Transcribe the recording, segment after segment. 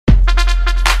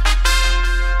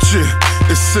Shit,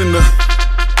 it's SINA.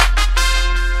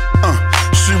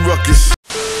 She ruckus.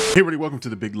 Hey everybody, welcome to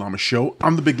the Big Llama Show.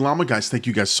 I'm the Big Llama, guys. Thank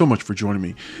you guys so much for joining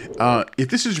me. If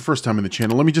this is your first time in the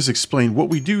channel, let me just explain what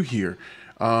we do here.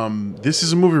 This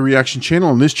is a movie reaction channel.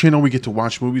 On this channel, we get to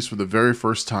watch movies for the very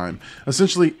first time.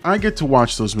 Essentially, I get to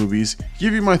watch those movies,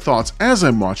 give you my thoughts as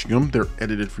I'm watching them. They're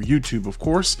edited for YouTube, of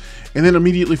course. And then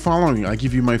immediately following, I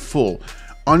give you my full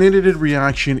unedited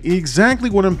reaction, exactly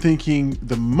what I'm thinking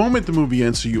the moment the movie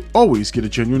ends, so you always get a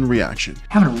genuine reaction.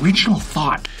 Have an original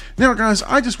thought. Now guys,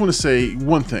 I just want to say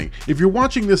one thing. If you're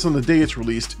watching this on the day it's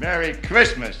released, Merry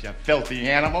Christmas, you filthy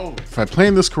animal. if I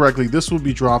planned this correctly, this will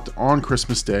be dropped on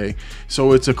Christmas Day.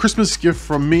 So it's a Christmas gift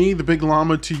from me, the Big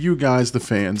Llama, to you guys, the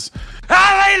fans.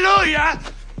 Hallelujah!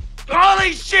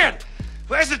 Holy shit!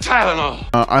 Where's the Tylenol?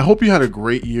 I hope you had a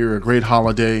great year, a great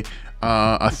holiday.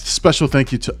 A special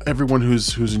thank you to everyone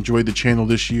who's enjoyed the channel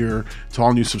this year, to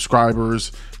all new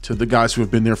subscribers, to the guys who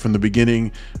have been there from the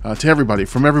beginning, to everybody,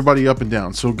 from everybody up and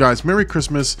down. So guys, Merry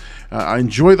Christmas. I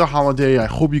enjoy the holiday. I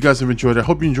hope you guys have enjoyed it. I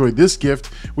hope you enjoyed this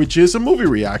gift, which is a movie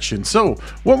reaction. So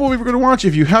what movie we're going to watch?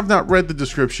 If you have not read the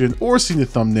description or seen the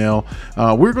thumbnail,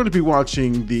 we're going to be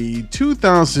watching the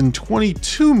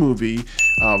 2022 movie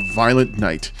Violent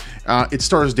Night. It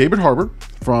stars David Harbour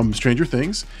from Stranger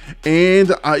Things,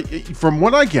 and from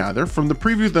what I gather from the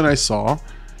preview that I saw,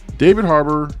 David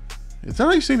Harbour, is that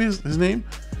how you say his name?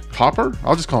 Hopper?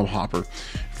 I'll just call him Hopper.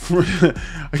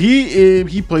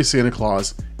 He plays Santa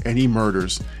Claus, and he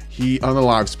murders. He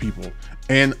unalives people,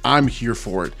 and I'm here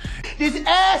for it. There's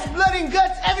ass, blood, and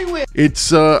guts everywhere.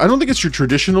 It's I don't think it's your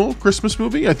traditional Christmas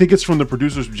movie. I think it's from the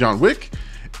producers of John Wick,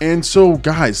 and so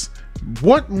guys,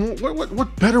 what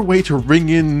better way to ring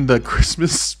in the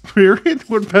Christmas spirit?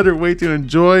 What better way to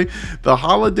enjoy the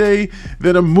holiday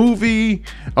than a movie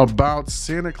about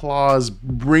Santa Claus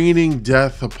raining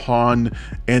death upon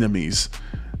enemies?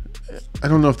 I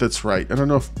don't know if that's right. I don't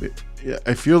know if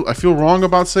I feel wrong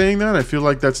about saying that. I feel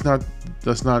like that's not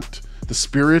the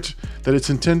spirit that it's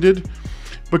intended.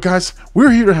 But guys,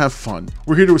 we're here to have fun.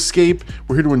 We're here to escape.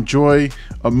 We're here to enjoy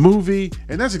a movie,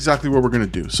 and that's exactly what we're going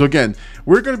to do. So again,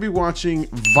 we're going to be watching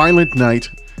Violent Night,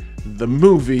 the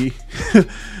movie.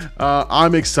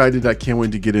 I'm excited. I can't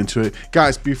wait to get into it.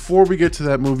 Guys, before we get to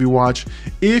that movie watch,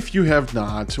 if you have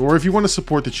not, or if you want to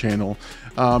support the channel,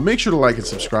 make sure to like and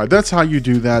subscribe. That's how you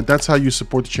do that. That's how you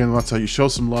support the channel. That's how you show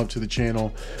some love to the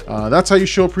channel. That's how you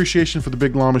show appreciation for the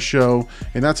Big Llama Show,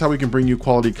 and that's how we can bring you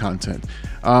quality content.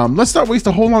 Let's not waste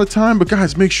a whole lot of time, but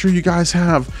guys, make sure you guys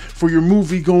have, for your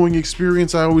movie going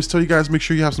experience, I always tell you guys, make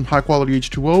sure you have some high quality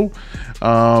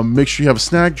H2O. Make sure you have a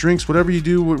snack, drinks, whatever you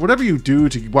do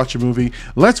to watch a movie.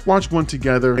 Let's watch one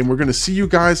together, and we're going to see you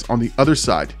guys on the other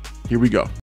side. Here we go.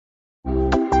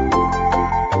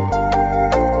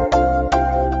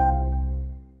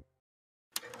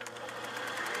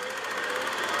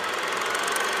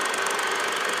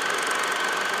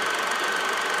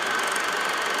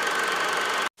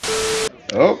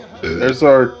 Oh, there's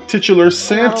our titular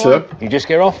Santa. You just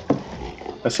get off?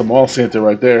 That's a mall Santa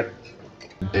right there.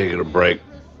 Taking a break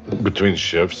between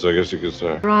shifts, I guess you could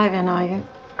say. Driving, are you?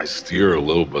 I steer a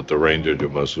little, but the ranger do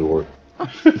most of the work.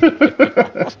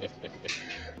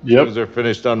 Yep. As they're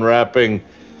finished unwrapping,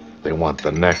 they want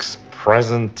the next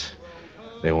present.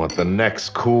 They want the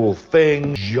next cool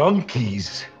thing.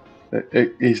 Junkies.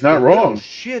 He's not They're wrong. real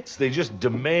shits. They just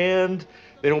demand.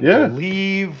 They don't Yeah.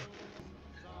 believe.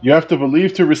 You have to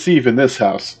believe to receive in this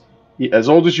house. As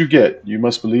old as you get, you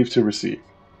must believe to receive.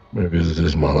 Maybe this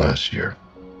is my last year.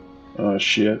 Oh,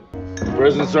 shit.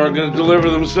 Presents aren't going to deliver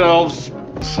themselves.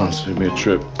 Sounds to me a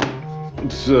trip.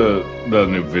 It's the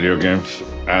new video game,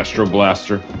 Astro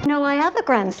Blaster. No, I have a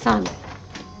grandson.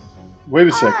 Wait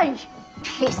a second.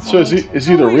 Hey, So is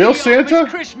he the real Santa?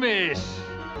 Christmas!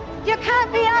 you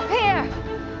can't be up here.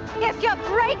 If you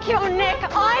break your neck,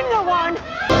 I'm the one.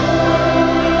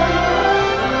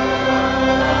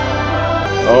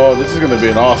 Oh, this is going to be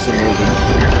an awesome movie.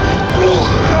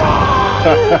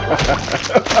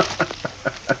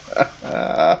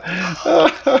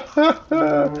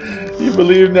 You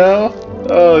believe now?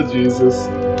 Oh, Jesus.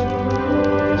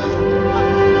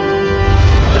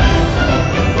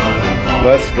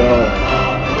 Let's go.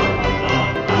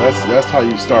 That's how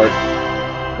you start.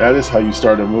 That is how you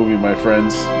start a movie, my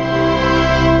friends.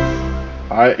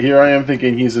 Here I am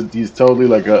thinking he's totally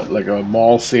like a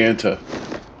mall Santa,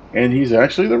 and he's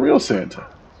actually the real Santa.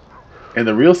 And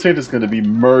the real Santa's going to be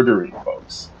murdering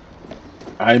folks.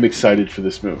 I'm excited for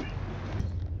this movie.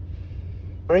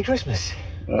 Merry Christmas.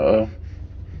 Uh-oh.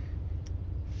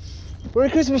 Merry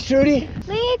Christmas, Trudy.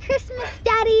 Merry Christmas,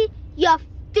 Daddy, you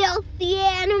filthy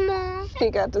animal. He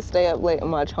got to stay up late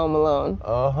and watch Home Alone.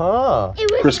 Uh-huh. It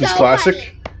was Christmas so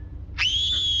classic.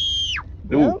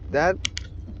 Ooh. Well, that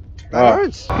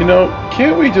hurts. You know,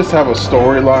 can't we just have a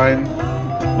storyline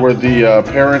where the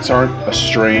parents aren't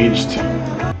estranged?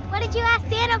 funny. What did you ask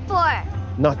Santa for?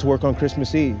 Not to work on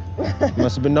Christmas Eve.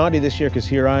 Must have been naughty this year, because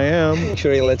here I am. Make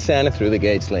sure you let Santa through the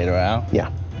gates later, Al.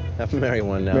 Yeah. Have a merry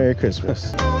one now. Merry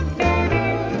Christmas.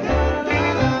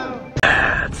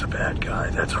 That's a bad guy.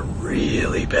 That's a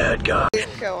really bad guy.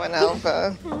 Going,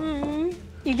 Alpha.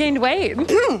 You gained weight.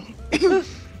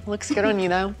 Looks good on you,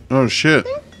 though. Oh shit.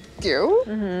 You?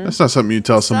 That's not something you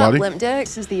tell somebody. Limp dick.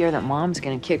 This is the year that Mom's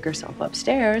gonna kick herself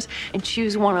upstairs and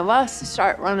choose one of us to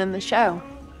start running the show.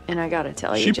 And I gotta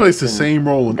tell you, She plays the Jason, same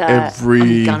role in that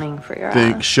every I'm gunning for your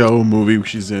thing, ass. show, movie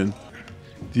she's in.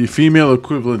 The female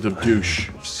equivalent of douche.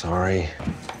 Sorry.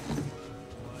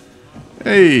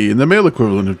 Hey, and the male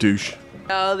equivalent of douche.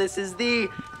 Oh, this is the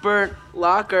burnt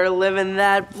locker living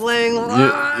that bling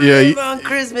Yeah, live on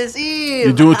Christmas Eve.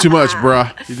 You're doing too much,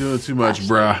 bruh. You're doing too much,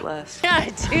 bruh. Yeah, I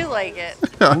do like it.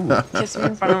 Kiss me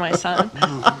in front of my son.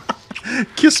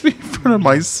 Kiss me in front of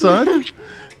my son?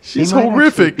 She's He might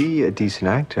horrific. actually be a decent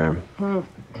actor.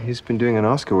 He's been doing an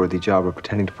Oscar-worthy job of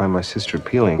pretending to find my sister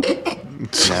appealing.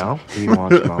 Now, he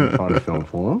wants Mom to find a film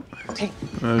for him. Okay.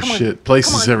 Oh shit.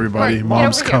 Places everybody. Right,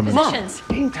 Mom's get over here. coming.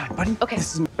 Positions. Okay.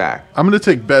 Back. I'm gonna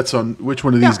take bets on which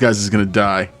one of these guys is gonna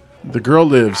die. The girl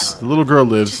lives. The little girl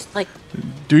lives. Like,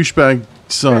 Douchebag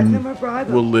son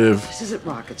will live, This isn't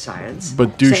rocket science.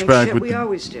 but Same douchebag shit with we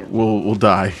always do. will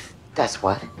die. That's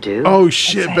what, dude. Oh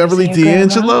shit! Beverly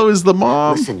D'Angelo is the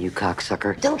mom. Listen, you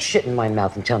cocksucker. Don't shit in my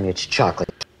mouth and tell me it's chocolate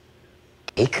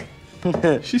cake.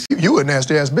 You a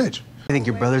nasty ass bitch. I think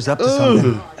your brother's up to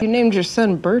something. You named your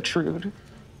son Bertrude.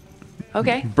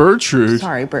 okay. Bertrude.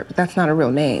 Sorry, Bert, but that's not a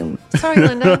real name. Sorry,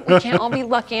 Linda. We can't all be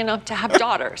lucky enough to have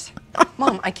daughters.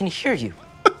 Mom, I can hear you.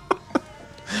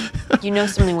 You know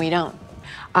something we don't.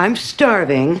 I'm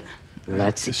starving.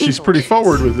 Let's eat. She's pretty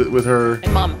forward with her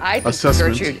And Mom, I think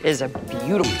assessment. Gertrude is a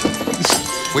beautiful.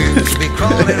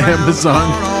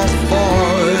 Amazon.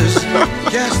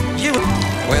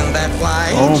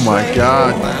 Oh my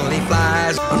god.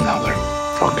 Another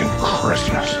fucking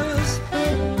Christmas.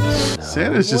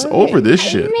 Santa's just over this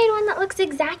shit. You made one that looks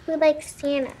exactly like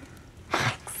Santa.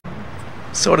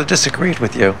 Sort of disagreed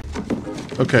with you.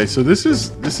 Okay, so this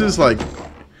is like,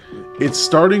 it's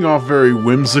starting off very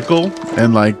whimsical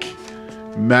and like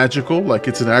magical, like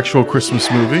it's an actual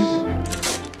Christmas movie,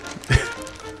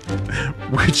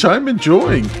 which I'm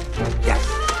enjoying.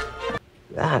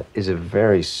 That is a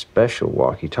very special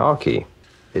walkie-talkie.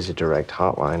 Is a direct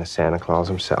hotline to Santa Claus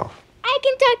himself. I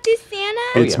can talk to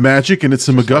Santa. It's magic and it's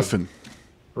a MacGuffin.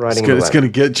 Writing It's gonna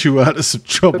get you out of some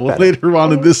trouble better. later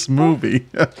on in this movie.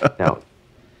 Now,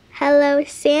 Hello,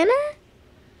 Santa?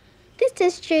 This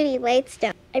is Trudy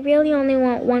Lightstone. I really only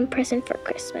want one present for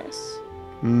Christmas.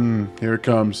 Here it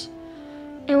comes.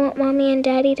 I want Mommy and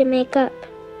Daddy to make up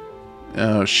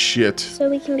Oh shit. so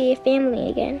we can be a family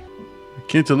again.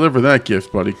 Can't deliver that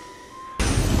gift, buddy.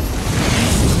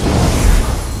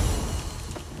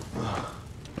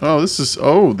 Oh, this is.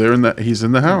 Oh, they're in that. He's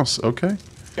in the house. Okay.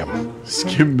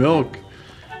 Skim milk.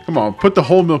 Come on, put the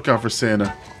whole milk out for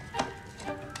Santa.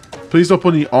 Please don't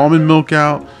put any almond milk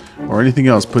out or anything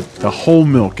else. Put the whole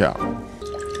milk out.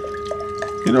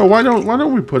 You know, why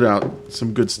don't we put out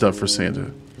some good stuff for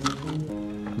Santa? A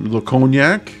little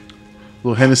cognac, a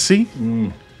little Hennessy.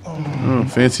 Oh,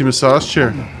 fancy massage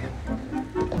chair.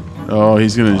 Oh,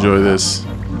 he's gonna enjoy this.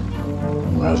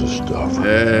 How's the stuff?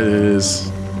 There it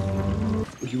is.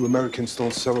 You Americans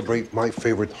don't celebrate my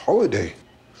favorite holiday,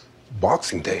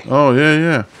 Boxing Day. Oh yeah,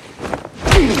 yeah.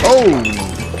 Oh.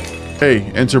 Hey,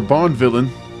 enter Bond villain.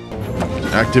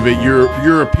 Activate your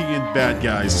European bad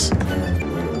guys.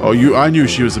 Oh, I knew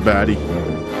she was a baddie.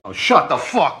 Oh, shut the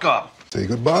fuck up. Say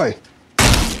goodbye.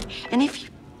 And if you...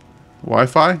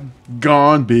 Wi-Fi?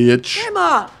 Gone, bitch.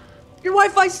 Emma! Your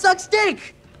Wi-Fi sucks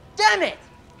dick! Damn it!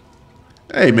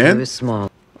 Hey, man. It was small.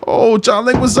 Oh, John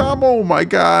Leguizamo, my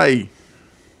guy.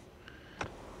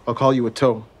 I'll call you a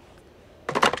toe.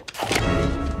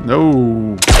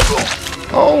 No.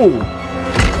 Oh.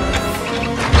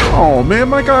 Oh, man,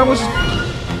 my guy was...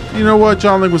 You know what,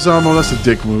 John Leguizamo, that's a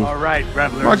dick move. All right,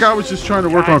 revelers. My guy was just trying to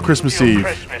work on Christmas Eve.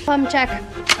 Check.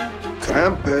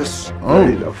 Krampus, Oh.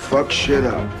 ready to fuck shit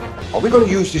up. Are we gonna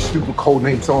use these stupid code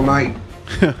names all night?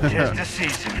 Just a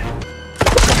season.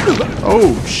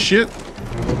 Oh, shit.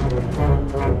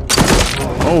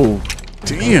 Oh,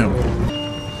 damn.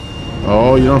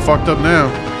 Oh, you done fucked up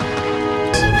now.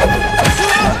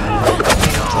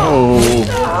 Oh.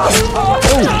 Oh,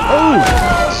 oh.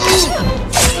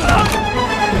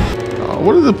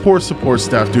 What did the poor support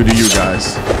staff do to you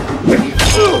guys?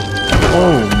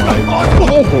 Oh my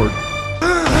lord!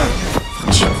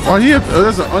 Oh,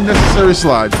 there's an unnecessary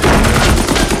slide.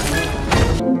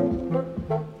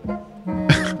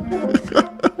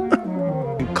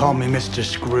 Call me Mr.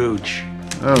 Scrooge.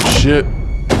 Oh shit!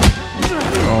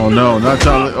 Oh no, not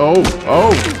Charlie. Oh.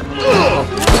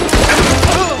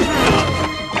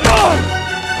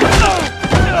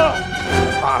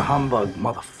 Humbug,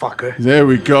 motherfucker. There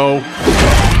we go.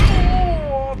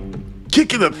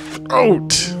 Kick in the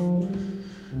throat.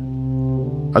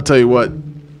 I'll tell you what,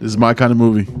 this is my kind of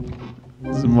movie.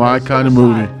 This is my kind of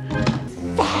movie.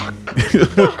 Fuck.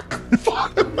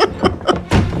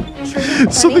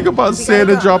 Something about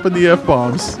Santa dropping the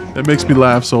F-bombs that makes me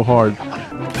laugh so hard.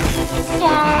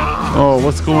 Oh,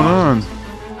 what's going on?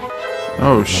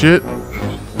 Oh, shit.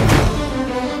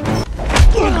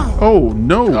 Oh,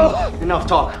 no. Enough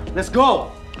talk. Let's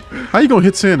go. How you gonna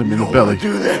hit Santa in the belly?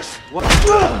 Do this.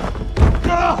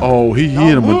 Oh, he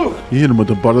hit him with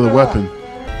the butt of the weapon.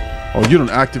 Oh, you done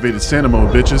activated Santa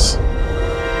mode, bitches.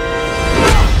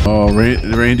 Oh,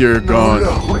 the reindeer are gone.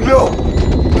 No.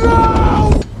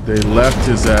 They left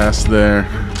his ass there.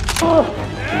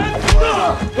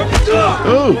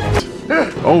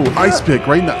 Oh, ice pick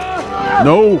right now.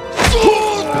 No.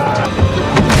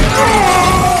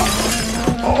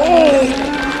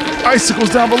 Oh, icicles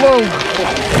down below.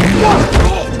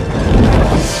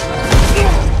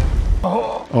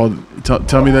 Oh,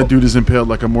 tell me that dude is impaled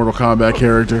like a Mortal Kombat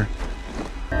character.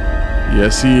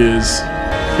 Yes, he is.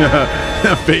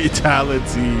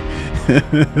 Fatality.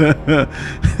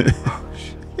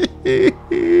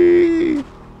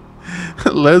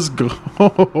 Let's go.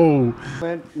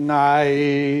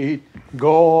 Night,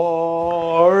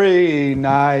 gory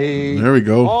night. There we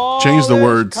go. Change the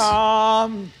words.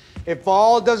 Come, if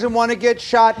all doesn't want to get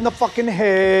shot in the fucking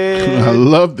head. I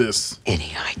love this.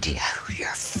 Any idea who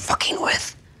you're fucking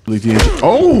with?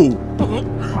 Oh!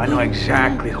 I know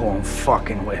exactly who I'm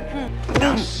fucking with.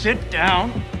 Now sit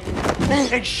down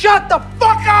and shut the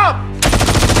fuck up!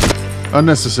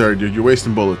 Unnecessary, dude. You're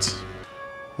wasting bullets.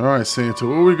 All right, Santa,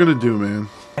 what are we gonna do, man?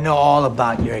 I know all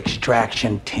about your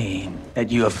extraction team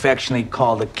that you affectionately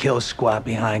call the kill squad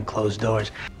behind closed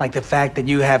doors. Like the fact that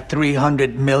you have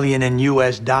 $300 million in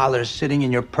US dollars sitting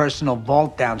in your personal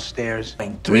vault downstairs.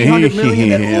 $300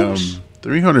 million in oops.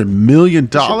 $300 million?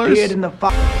 Disappeared in the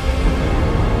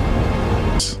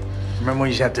Remember when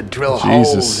you used to have to drill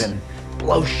holes and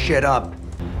blow shit up?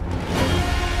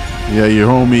 Yeah, your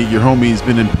homie's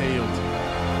been impaled.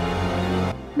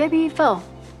 Maybe he fell.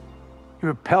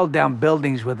 You rappelled down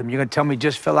buildings with him. You're gonna tell me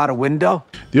just fell out a window?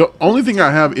 The only thing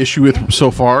I have issue with so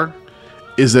far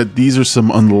is that these are some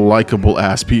unlikable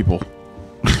ass people.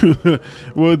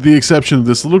 With the exception of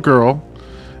this little girl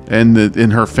and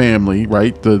her family,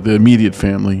 right? The immediate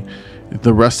family.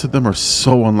 The rest of them are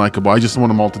so unlikable. I just want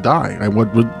them all to die.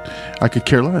 I could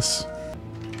care less.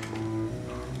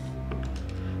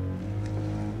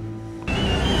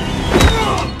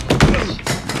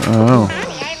 Oh.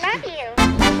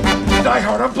 Die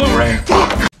Hard on Blu-ray.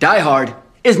 Die Hard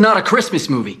is not a Christmas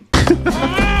movie.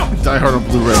 Die Hard on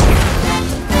Blu-ray.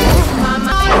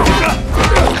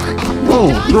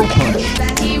 Oh, throat punch.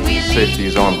 Safety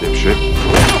is on, dipshit.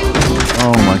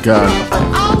 Oh my god.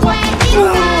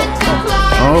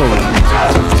 Oh.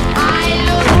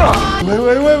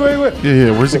 Wait.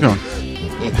 Yeah, where's it going?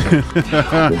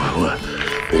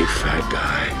 Big fat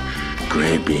guy.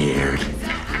 Gray beard.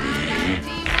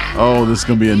 Oh, this is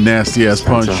gonna be a nasty ass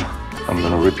punch. I'm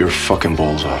gonna rip your fucking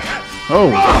balls off.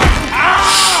 Oh.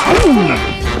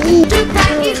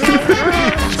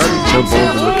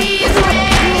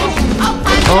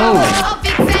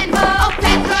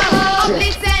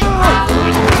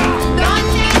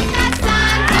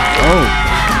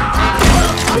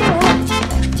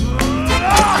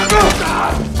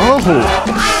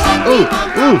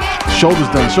 Ooh. Shoulders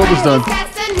done.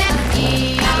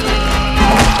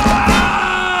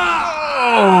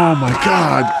 Oh my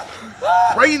god.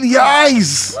 Right in the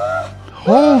eyes.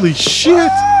 Holy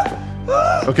shit.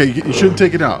 Okay, you shouldn't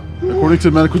take it out. According to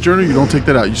the medical journal, you don't take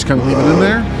that out. You just kind of leave it in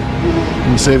there.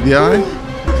 And you save the eye.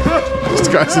 This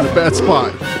guy's in a bad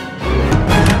spot.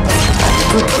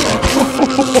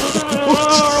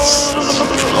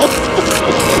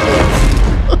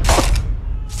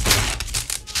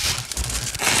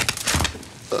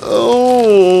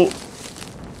 Oh.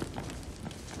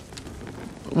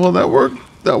 Well, that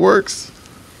works.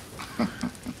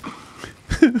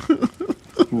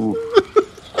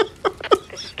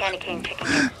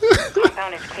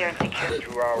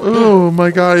 Oh, my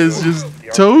guy is just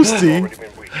toasty.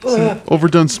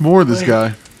 Overdone s'more, this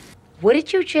guy. What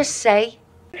did you just say?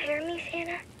 Hear me, Santa?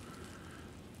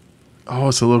 Oh,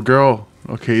 it's a little girl.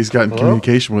 Okay, he's got in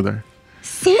communication with her.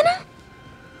 Santa?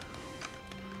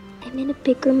 I'm in a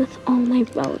big room with all my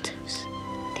relatives.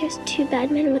 There's 2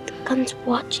 bad men with guns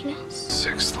watching us.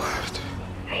 6 left.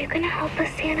 Are you gonna help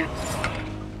us, Santa?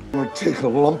 I'm gonna take a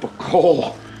lump of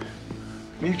coal,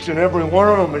 each and every one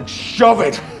of them, and shove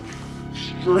it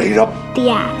straight up the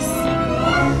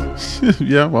ass.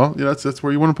 Yeah, well, yeah, that's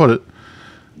where you want to put it.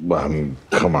 I mean,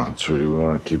 come on, Trudy. We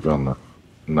want to keep it on the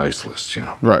nice list, you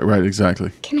know. Right,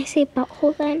 exactly. Can I say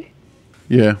butthole then?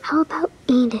 Yeah. How about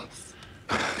anus?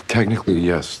 Technically,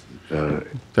 yes.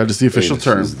 That is the official anus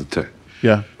term. is the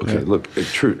Yeah. Okay, yeah. look,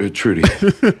 Trudy.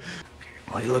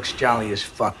 Well, he looks jolly as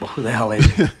fuck, but who the hell is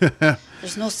he?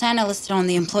 There's no Santa listed on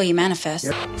the employee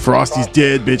manifest. Frosty's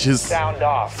dead, bitches. Sound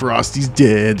off. Frosty's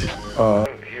dead. Your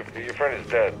friend is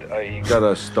dead. He got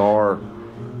a star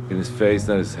in his face,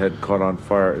 then his head caught on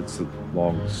fire. It's a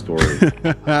long story.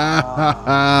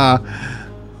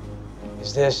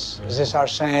 Is this our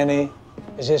Santa?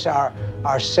 Is this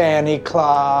our Santa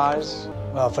Claus?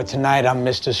 Well, for tonight, I'm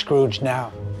Mr. Scrooge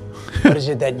now. What is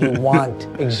it that you want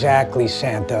exactly,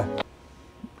 Santa?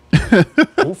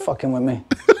 You fucking with me?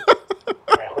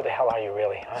 All right, who the hell are you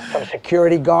really? Huh? Some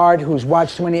security guard who's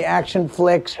watched too many action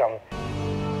flicks?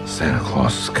 Santa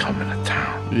Claus is coming to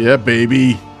town. Yeah,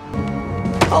 baby.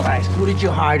 Oh, guys, who did you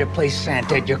hire to play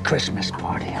Santa at your Christmas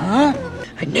party, huh?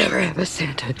 I never have a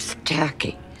Santa. It's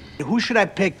Jackie. Who should I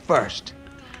pick first?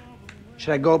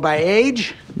 Should I go by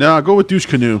age? No, go with Douche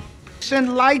Canoe. And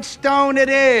Lightstone it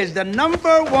is, the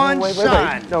 #1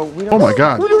 son. No, we don't. Oh my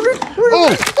God.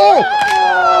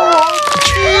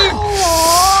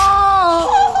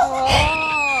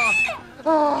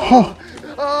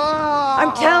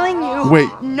 I'm telling you. Wait.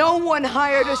 No one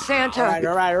hired a Santa.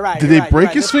 All right. Did they break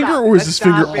his finger or is his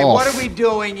finger off? What are we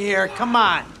doing here? Come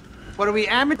on. What are we,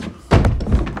 amateur?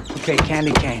 Okay,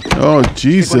 candy cane. Oh, Stick one of his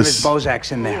Jesus.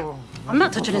 Bozaks in there. I'm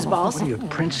not touching his balls. What are you, a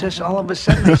princess all of a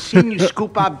sudden? I've seen you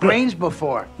scoop out brains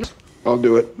before. I'll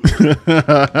do it.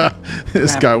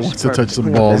 This guy wants to touch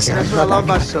some balls. That's what I love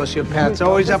about sociopaths.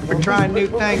 Always up for trying new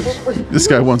things. This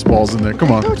guy wants balls in there.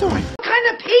 Come on. What kind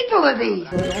of people are these?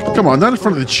 Come on, not in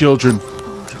front of the children.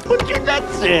 Put your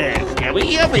nuts in.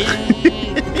 Yummy.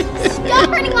 Stop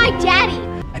hurting my daddy!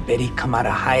 I bet he'd come out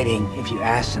of hiding if you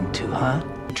asked him to, huh?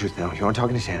 Truth now, you aren't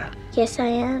talking to Santa. Yes, I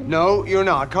am. No, you're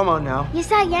not. Come on now.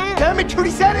 Yes, I am. Damn it, Trudy,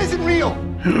 Santa isn't real.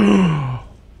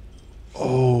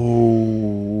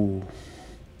 Oh.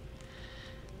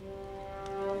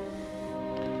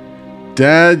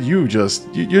 Dad, you're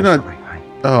not.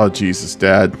 Oh, Jesus,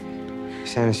 Dad.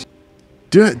 Santa's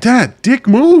Dad, dick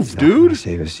move, not gonna dude.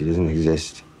 save us. He doesn't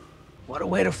exist. What a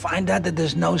way to find out that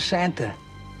there's no Santa.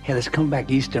 Hey, let's come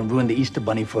back Easter and ruin the Easter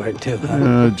Bunny for her, too,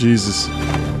 huh? Jesus.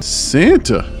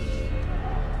 Santa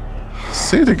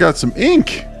got some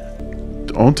ink.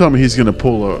 Don't tell me he's gonna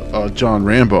pull a John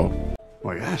Rambo.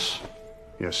 Well, yes.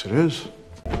 Yes, it is.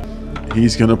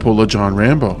 He's gonna pull a John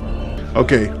Rambo.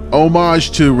 Okay, homage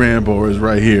to Rambo is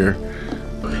right here.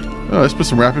 Oh, let's put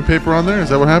some wrapping paper on there. Is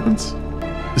that what happens?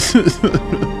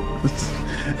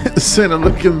 Santa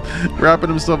wrapping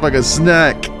himself like a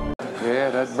snack.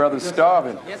 Yeah, that brother's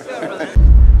starving.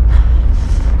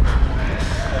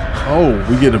 Oh,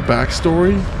 we get a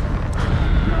backstory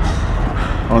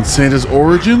on Santa's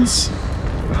origins.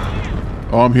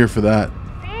 Oh, I'm here for that.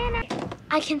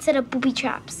 I can set up booby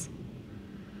traps.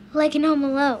 Like in Home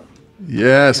Alone.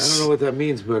 Yes. I don't know what that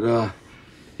means, but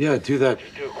yeah, do that.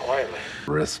 Just do it quietly.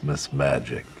 Christmas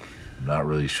magic. I'm not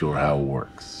really sure how it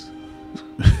works.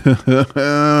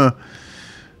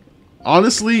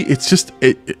 Honestly, it's just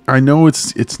I know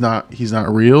it's not he's not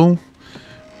real,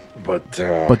 but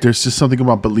there's just something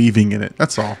about believing in it.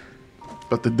 That's all.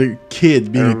 But the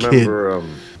kid being a kid.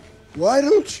 Why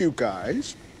don't you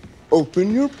guys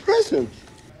open your presents?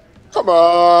 Come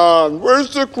on,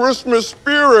 where's the Christmas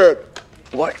spirit?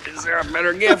 What is there a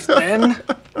better gift than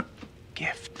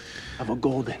gift of a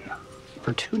golden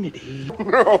opportunity?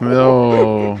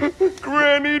 No.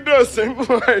 Granny doesn't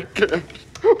like it.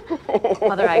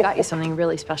 Mother, I got you something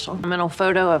really special. A mental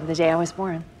photo of the day I was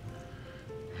born.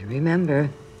 I remember.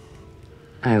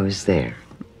 I was there.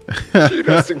 She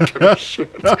doesn't give a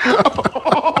shit.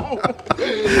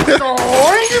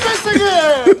 Incubus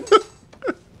again!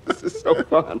 This is so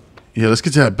fun. Yeah, let's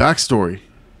get to that backstory.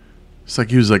 It's like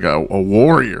he was like a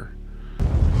warrior.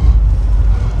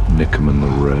 Nick him in the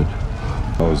red.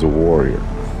 I was a warrior,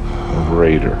 a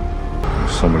raider.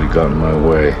 Somebody got in my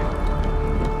way.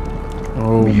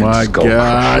 Oh my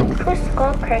God. Who's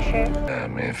Skull Crusher? I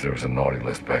mean, if there was a naughty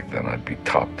list back then, I'd be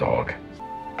top dog.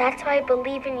 That's why I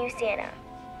believe in you, Santa.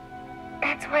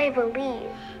 That's why I believe.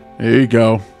 There you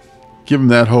go. Give him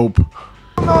that hope.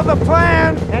 know the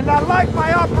plan, and I like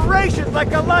my operations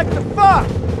like I like to fuck.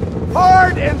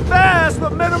 Hard and fast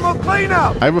with minimal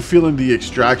cleanup. I have a feeling the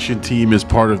extraction team is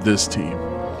part of this team.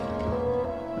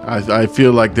 I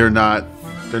feel like they're not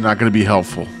going to be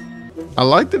helpful. I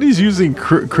like that he's using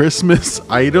Christmas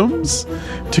items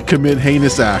to commit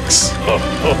heinous acts.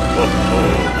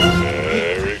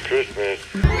 Merry Christmas.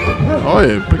 Oh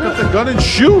yeah, pick up the gun and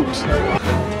shoot.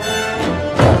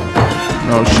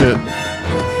 Oh shit.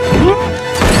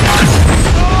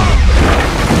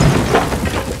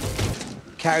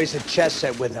 Carries a chess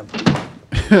set with him.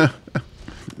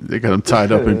 They got him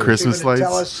tied up in Christmas lights.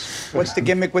 Tell us what's the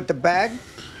gimmick with the bag?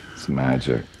 It's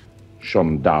magic.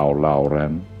 Shondao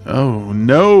Lauren. Oh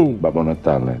no. Babbo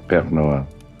Natale, Père Noël,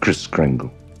 Kris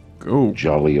Kringle. Oh.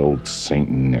 Jolly old Saint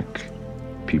Nick.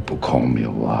 People call me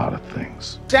a lot of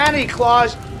things. Santa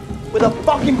Claus with a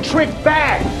fucking trick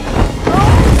bag.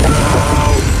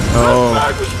 Oh.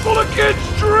 That bag was full of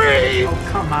kids' dreams. Oh,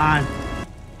 come on.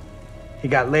 He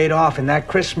got laid off in that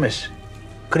Christmas.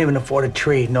 Couldn't even afford a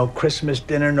tree. No Christmas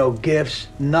dinner, no gifts,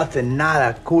 nothing.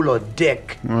 Nada, culo,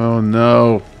 dick. Oh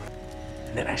no.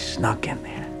 And then I snuck in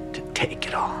there to take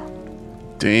it all.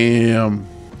 Damn.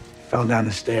 Fell down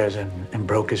the stairs and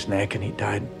broke his neck, and he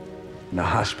died in the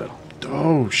hospital.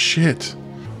 Oh shit.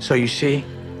 So you see,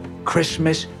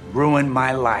 Christmas ruined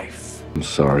my life. I'm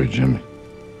sorry, Jimmy.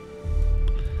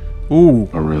 Ooh.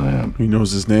 I really am. He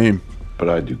knows his name. But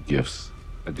I do gifts.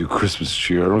 I do Christmas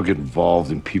cheer. I don't get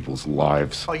involved in people's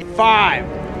lives. 5,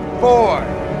 4,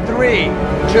 3,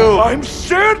 2. I'm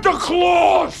Santa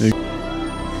Claus.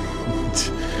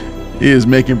 He is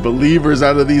making believers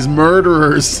out of these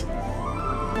murderers.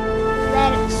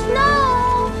 Let it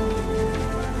snow.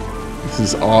 This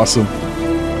is awesome.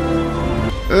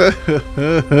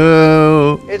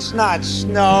 It's not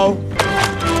snow.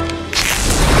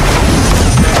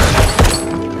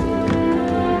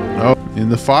 Oh, in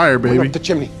the fire, baby. Up the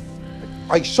chimney.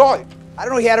 I saw it. I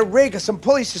don't know, he had a rig or some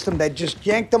pulley system that just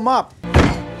yanked him up.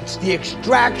 It's the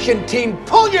extraction team.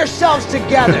 Pull yourselves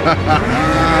together.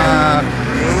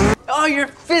 Oh, you're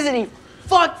fidgety.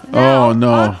 Fuck now. Oh,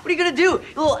 no. Huh? What are you gonna do, you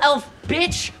little elf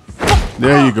bitch?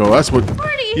 There you go. That's what.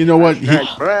 You know what?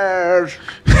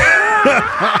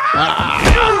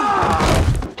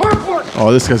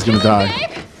 Oh, this guy's gonna die.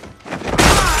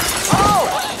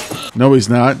 No, he's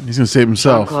not. He's gonna save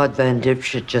himself. Jean-Claude Van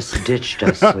Dipshit just ditched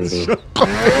us, sweetie.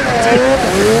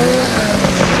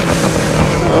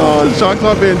 Oh,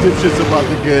 Jean-Claude Van Dipshit's about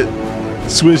to get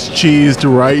Swiss cheesed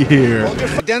right here.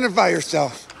 Identify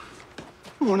yourself.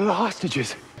 One of the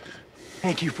hostages.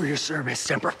 Thank you for your service,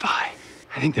 Semper Fi.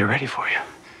 I think they're ready for you.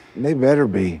 They better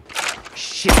be.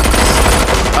 Shit.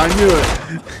 I knew it.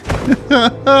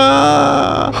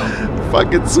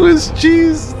 Fucking Swiss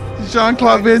cheese.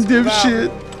 Jean-Claude Van Dipshit.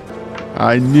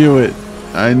 I knew it.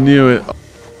 I knew it.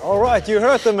 All right, you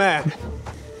heard the man.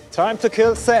 Time to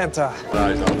kill Santa.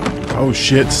 Oh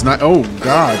shit! Oh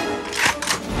god!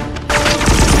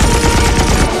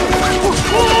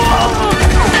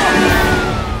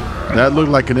 That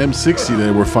looked like an M60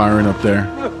 they were firing up there.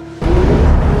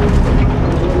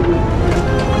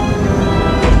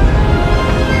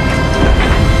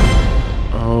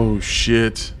 Oh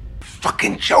shit!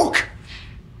 Fucking joke.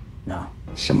 No,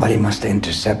 somebody must have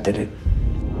intercepted it.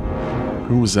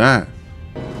 Who was that?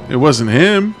 It wasn't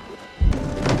him.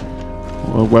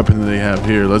 What weapon do they have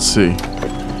here? Let's see.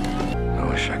 I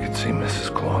wish I could see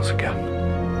Mrs. Claus again.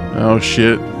 Oh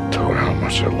shit. Tell her how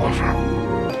much I love her.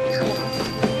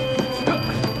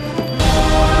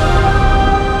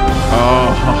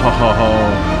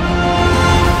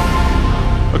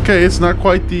 Oh. Okay, it's not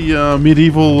quite the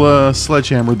medieval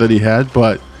sledgehammer that he had,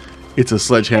 but it's a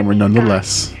sledgehammer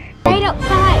nonetheless. Right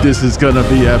outside. This is gonna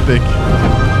be epic.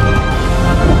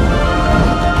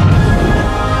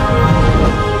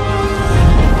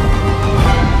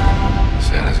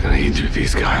 Santa's gonna eat through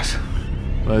these guys.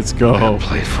 Let's go. A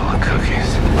plate full of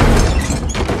cookies.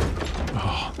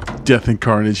 Oh, death and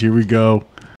carnage. Here we go.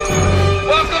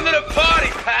 Welcome to the party,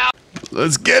 pal.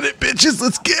 Let's get it, bitches.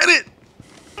 Let's get it.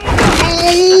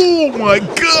 Oh my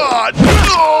god. Oh.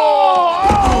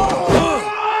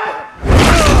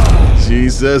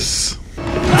 Jesus.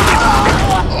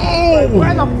 Oh.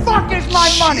 Where the fuck is my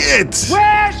money? Shit.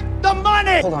 Where's the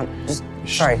money? Hold on. Just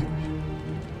sorry.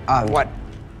 What?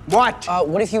 What?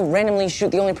 What if you randomly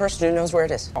shoot the only person who knows where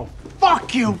it is? Oh,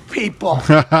 fuck you people.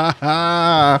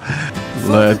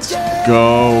 Let's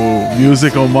go.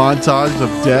 Musical montage of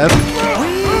death.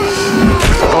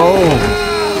 Oh.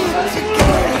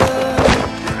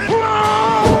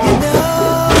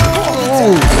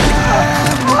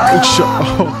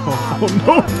 Oh,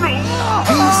 no,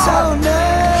 no.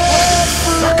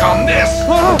 on this.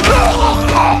 Oh,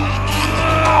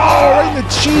 right in the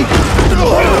cheek.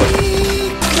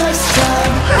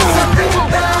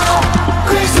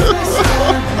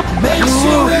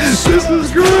 This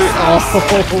is great.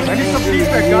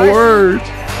 Oh, word.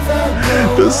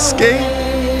 The skate.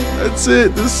 That's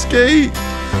it. The skate.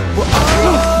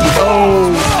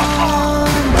 Oh.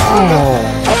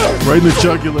 Right in the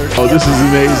jugular. Oh, this is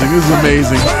amazing. This is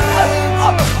amazing.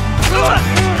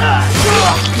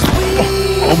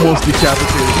 Almost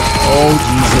decapitated. Oh,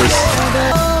 Jesus.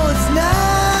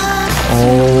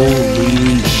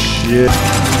 Holy shit.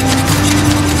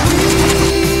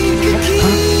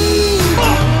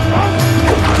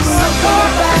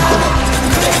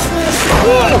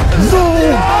 No!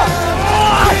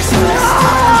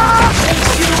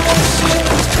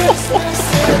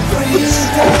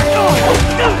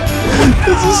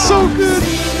 This is so good.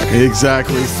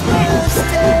 Exactly.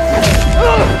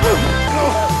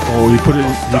 Oh, you put it.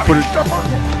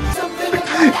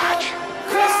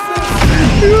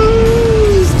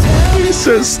 He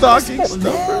says stocking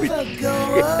stuffer.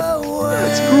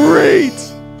 That's great.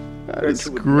 That is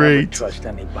great. Trust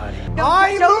anybody.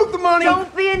 I moved the money.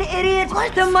 Don't be an idiot.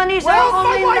 The money's Well, our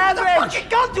only my wife put the leverage. fucking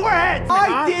gun to her head.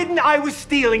 I didn't. I was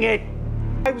stealing it.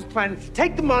 I was planning to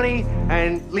take the money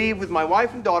and leave with my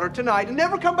wife and daughter tonight and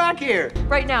never come back here.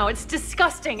 Right now, it's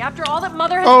disgusting. After all that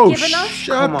Mother has Oh, given us.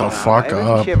 shut the fuck Everything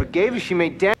up. she ever gave you, she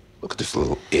made damn. Look at this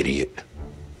little idiot.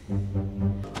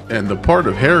 And the part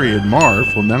of Harry and Marv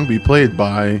will now be played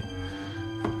by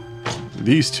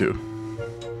these two.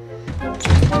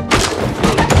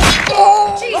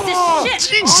 Jesus shit.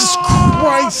 Jesus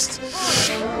Christ!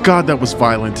 God, that was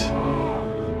violent.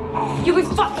 You'll be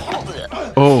fine.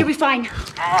 Oh. You'll be fine. Sit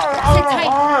tight.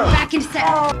 Back in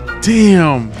set.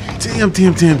 Damn.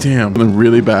 I'm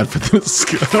really bad for this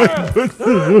guy.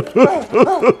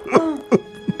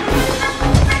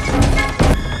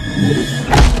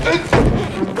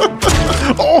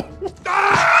 Oh.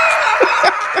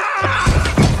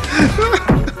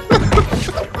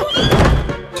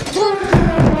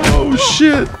 Oh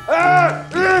shit.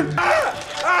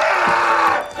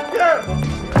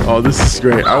 Oh, this is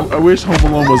great. I wish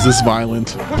Home Alone was this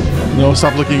violent. No,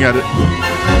 stop looking at it.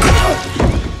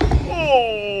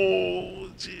 Oh,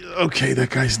 gee. Okay, that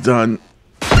guy's done.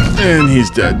 And he's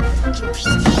dead.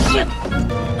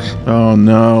 Oh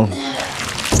no.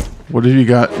 What have you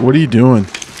got? What are you doing?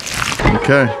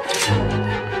 Okay.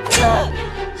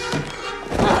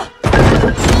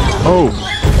 Oh.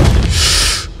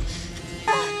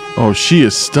 Oh, she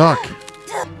is stuck.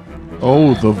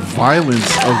 Oh, the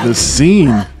violence of the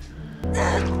scene.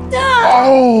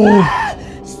 Oh.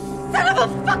 Son of a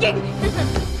fucking.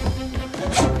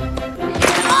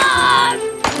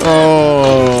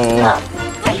 Oh.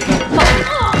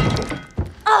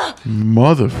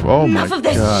 Mother. Oh my Enough of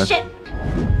this God. shit.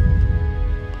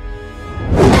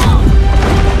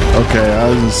 Okay, I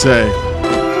was gonna say.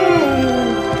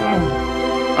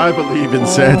 I believe in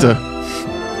Santa.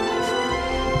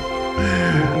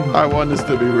 I want this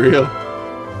to be real.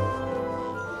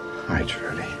 Hi,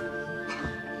 Trudy.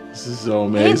 This is so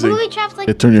amazing. booby traps like-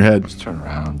 Yeah, turn your head. Just turn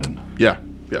around and Yeah.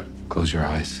 close your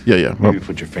eyes. Yeah. Maybe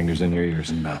put your fingers in your ears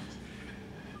and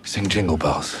sing Jingle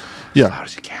Bells. Yeah. As loud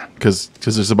as you can. Because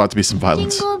there's about to be some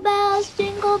violence. Jingle bells,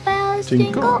 jingle bells,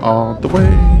 Jingle all the way.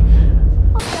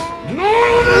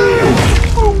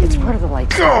 It's part of the light.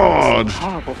 God.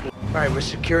 Horrible. All right, we're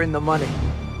securing the money.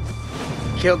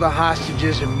 Kill the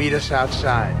hostages and meet us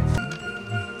outside.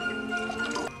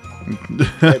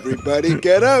 Everybody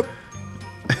get up.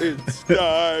 It's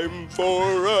time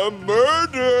for a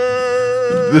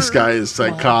murder. This guy is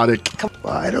psychotic.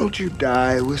 Why don't you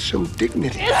die with some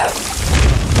dignity?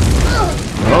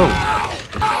 Oh.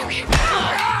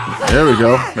 There we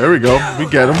go. We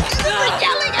get him.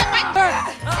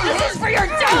 This is for your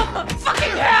dumb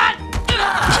fucking hat.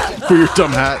 For your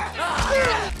dumb hat.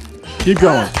 Keep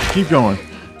going.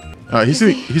 He's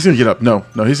gonna get up. No,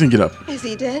 he's gonna get up. Is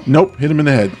he dead? Nope, hit him in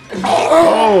the head.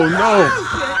 Oh no!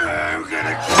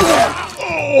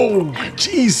 Oh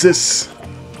Jesus!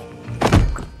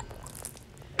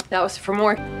 That was for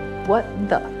more. What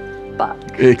the fuck?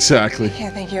 Exactly.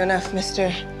 Can't thank you enough,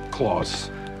 Mr. Claus.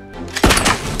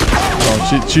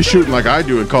 Oh, she's shooting like I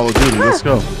do in Call of Duty. Let's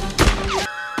go.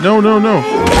 No.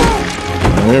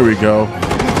 There we go.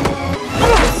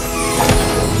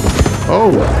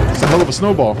 Oh, it's a hell of a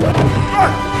snowball.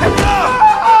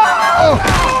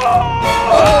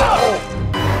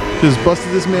 Oh. Just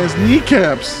busted this man's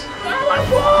kneecaps.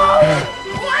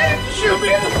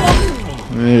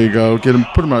 There you go. Get him.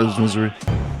 Put him out of his misery.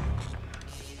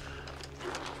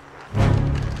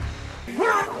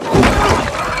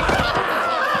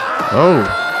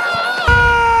 Oh.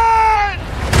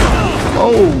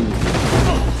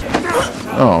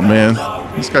 Oh man,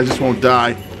 this guy just won't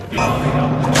die.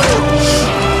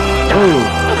 Oh.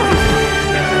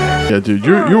 Yeah, dude,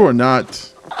 you are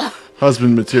not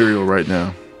husband material right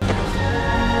now.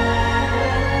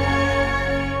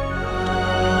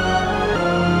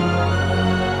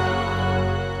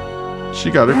 She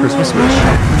got her Christmas wish.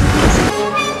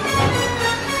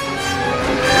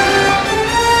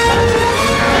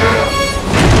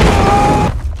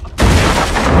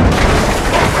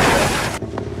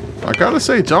 I gotta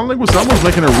say, John Leguizamo's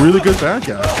making a really good bad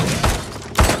guy.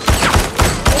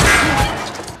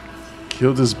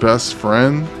 Killed his best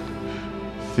friend.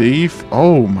 Thief.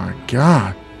 Oh my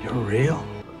god. You're real?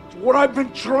 It's what I've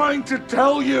been trying to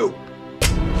tell you.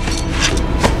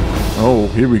 Oh,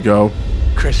 here we go.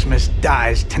 Christmas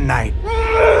dies tonight.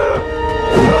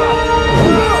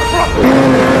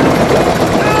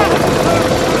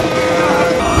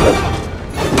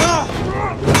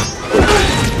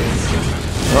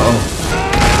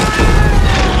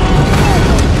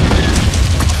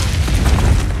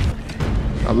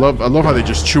 I love how they're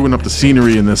just chewing up the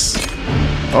scenery in this.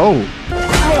 Oh.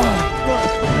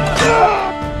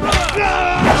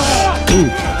 Ooh.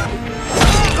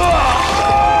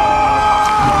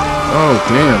 Oh,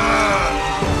 damn.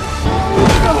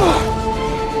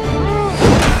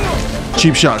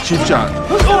 Cheap shot, cheap shot.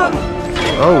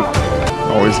 Oh.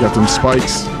 Oh, he's got them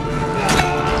spikes.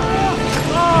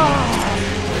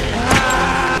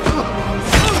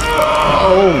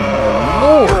 Oh, my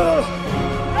Lord.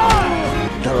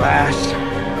 The last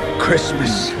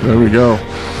Christmas. There we go.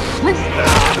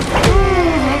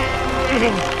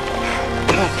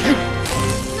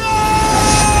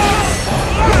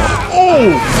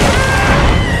 Oh!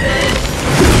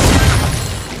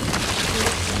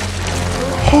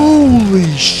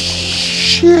 Holy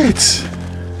shit!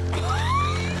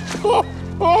 Oh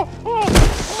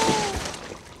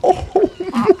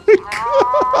my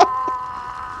God!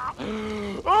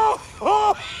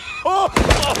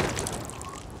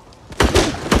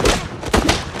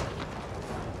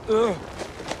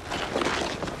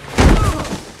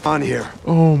 On here.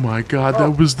 Oh my god,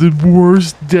 that was the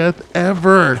worst death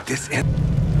ever.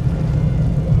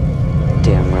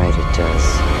 Damn right it does.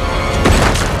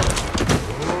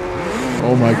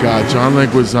 Oh my god, John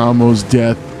Leguizamo's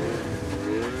death.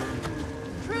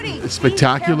 It's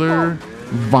spectacular,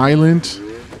 violent.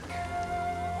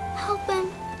 Help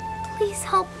him. Please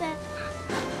help him.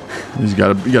 You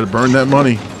gotta burn that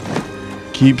money.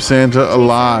 Keep Santa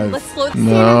alive.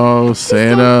 No,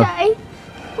 Santa.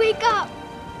 Wake up.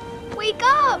 Wake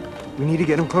up. We need to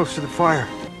get him close to the fire.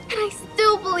 And I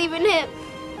still believe in him.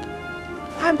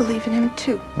 I believe in him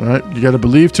too. All right, you gotta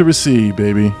believe to receive,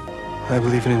 baby. I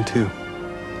believe in him too.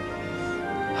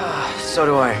 So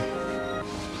do I.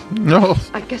 No.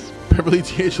 I guess Beverly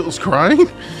D'Angelo's crying?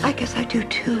 I guess I do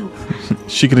too.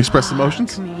 She can express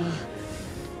emotions?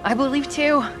 I believe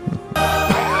too.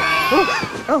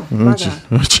 Oh, my God.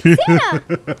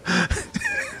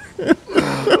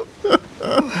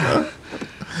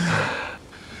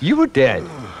 You were dead.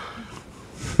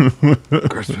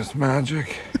 Christmas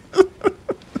magic.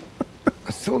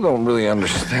 I still don't really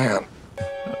understand.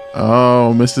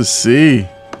 Oh, Mrs. C.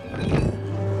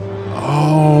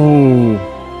 Oh.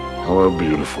 Hello,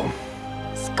 beautiful.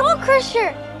 Skull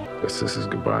Crusher. Guess this is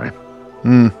goodbye.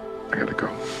 Hmm. I gotta go.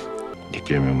 You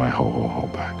gave me my ho-ho-ho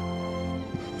back.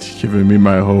 You're giving me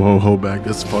my ho-ho-ho back.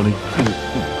 That's funny.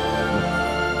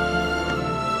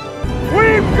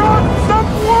 We've got some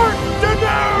work to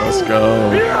do! Let's go.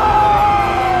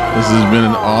 This has been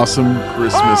an awesome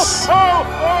Christmas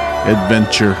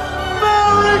adventure.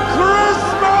 Merry Christmas!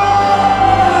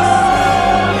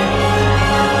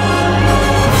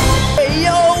 Hey,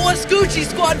 yo, what's Gucci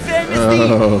Squad fam? It's me,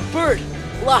 Bert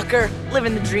Locker,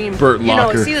 living the dream. Bert You know,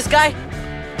 Locker. see this guy?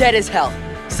 Dead as hell.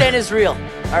 Santa's real,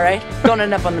 all right? Don't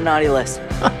end up on the naughty list.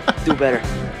 Do better.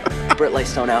 Bert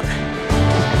Lightstone out.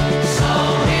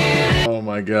 Oh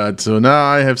my god. So now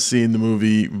I have seen the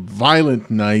movie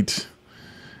Violent Night,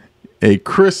 a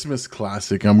Christmas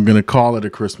classic. I'm going to call it a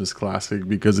Christmas classic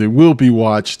because it will be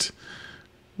watched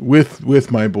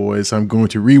with my boys. I'm going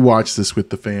to rewatch this with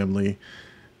the family.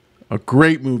 A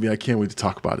great movie. I can't wait to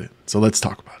talk about it. So let's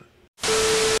talk about it.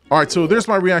 All right, so there's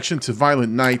my reaction to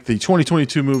Violent Night, the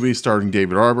 2022 movie starring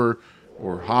David Harbour,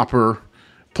 or Hopper,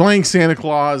 playing Santa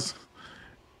Claus.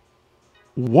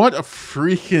 What a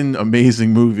freaking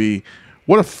amazing movie.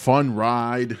 What a fun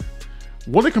ride.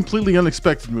 What a completely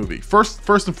unexpected movie. First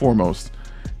and foremost,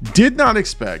 did not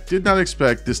expect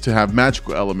this to have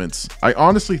magical elements. I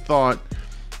honestly thought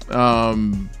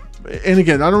and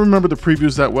again, I don't remember the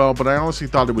previews that well, but I honestly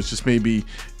thought it was just maybe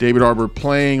David Harbour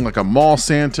playing like a mall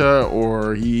Santa,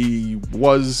 or he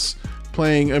was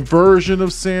playing a version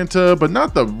of Santa, but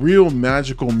not the real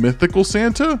magical, mythical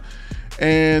Santa.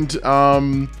 And,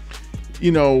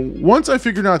 you know, once I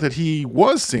figured out that he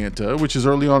was Santa, which is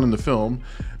early on in the film,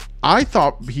 I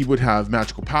thought he would have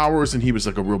magical powers and he was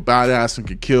like a real badass and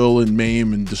could kill and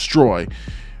maim and destroy.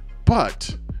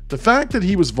 But the fact that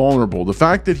he was vulnerable, the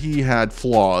fact that he had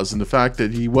flaws, and the fact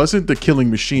that he wasn't the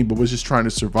killing machine but was just trying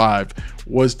to survive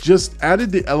was just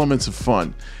added the elements of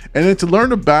fun. And then to learn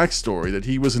the backstory that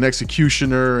he was an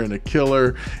executioner and a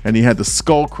killer and he had the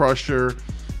skull crusher,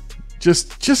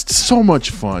 just so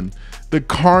much fun. The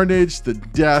carnage, the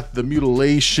death, the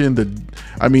mutilation,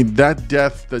 that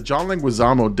death, the John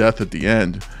Leguizamo death at the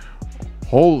end.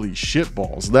 Holy shit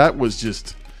balls. That was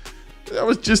just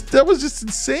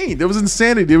insane. There was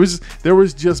insanity. There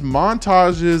was just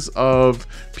montages of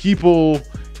people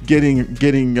getting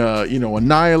you know,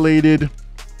 annihilated.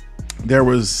 There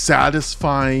was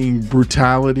satisfying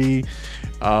brutality.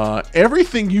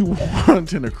 Everything you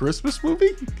want in a Christmas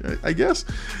movie, I guess.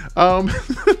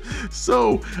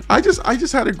 So I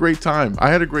just had a great time. I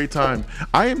had a great time.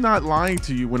 I am not lying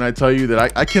to you when I tell you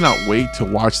that I cannot wait to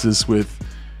watch this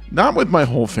not with my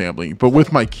whole family, but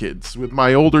with my kids, with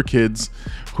my older kids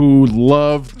who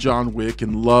love John Wick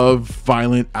and love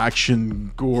violent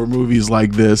action gore movies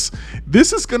like this.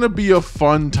 This is going to be a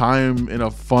fun time and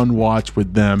a fun watch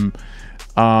with them.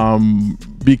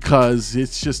 Because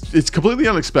it's completely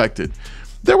unexpected.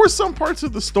 There were some parts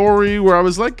of the story where I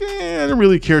was like, I don't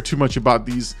really care too much about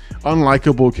these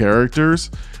unlikable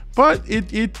characters, but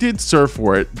it did serve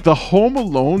for it. The Home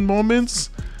Alone moments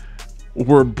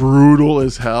were brutal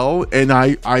as hell, and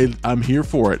I'm here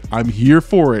for it. I'm here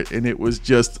for it, and it was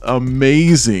just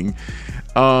amazing.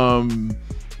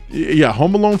 Yeah,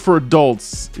 Home Alone for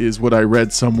adults is what I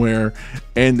read somewhere,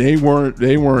 and they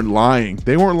weren't lying.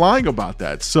 They weren't lying about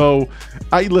that. So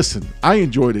I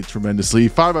enjoyed it tremendously.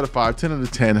 5 out of 5, 10 out of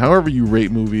 10, however you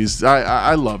rate movies.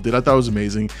 I loved it. I thought it was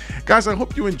amazing. Guys, I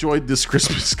hope you enjoyed this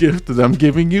Christmas gift that I'm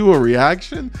giving you, a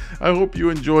reaction. I hope you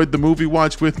enjoyed the movie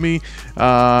watch with me.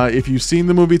 If you've seen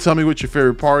the movie, tell me what your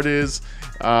favorite part is.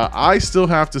 I still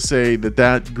have to say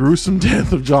that gruesome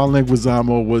death of John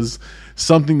Leguizamo was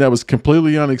something that was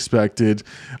completely unexpected.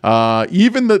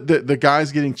 Even the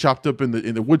guys getting chopped up in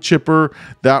the wood chipper,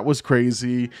 that was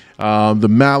crazy. The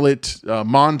mallet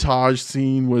montage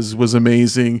scene was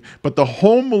amazing. But the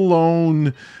Home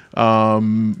Alone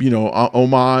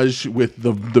homage with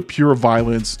the pure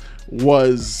violence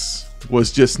was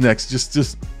just next,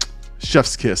 just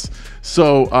chef's kiss.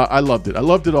 So I loved it. I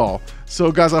loved it all. So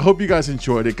guys, I hope you guys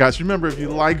enjoyed it. Guys, remember, if you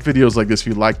like videos like this, if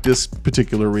you like this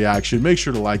particular reaction, make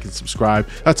sure to like and subscribe.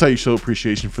 That's how you show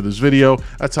appreciation for this video.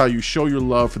 That's how you show your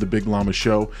love for the Big Llama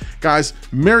Show. Guys,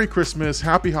 Merry Christmas,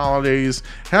 Happy Holidays,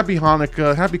 Happy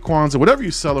Hanukkah, Happy Kwanzaa, whatever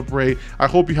you celebrate. I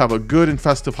hope you have a good and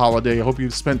festive holiday. I hope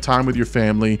you've spent time with your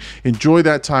family. Enjoy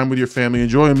that time with your family.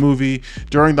 Enjoy a movie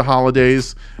during the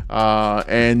holidays.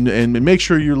 And make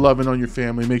sure you're loving on your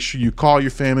family. Make sure you call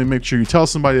your family. Make sure you tell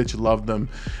somebody that you love them.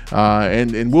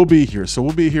 And we'll be here. So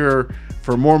we'll be here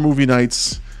for more movie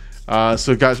nights.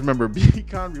 So guys, remember,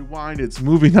 Beacon Rewind, it's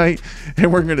movie night,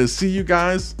 and we're gonna see you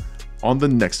guys on the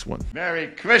next one. Merry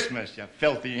Christmas, you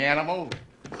filthy animal.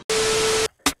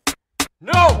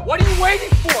 No! What are you waiting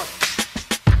for?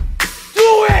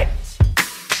 Do it!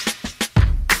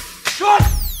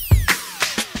 Just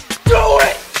do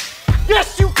it!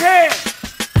 Yes, you can!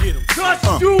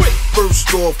 Just do it!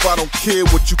 First off, I don't care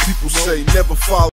what you people say. Never follow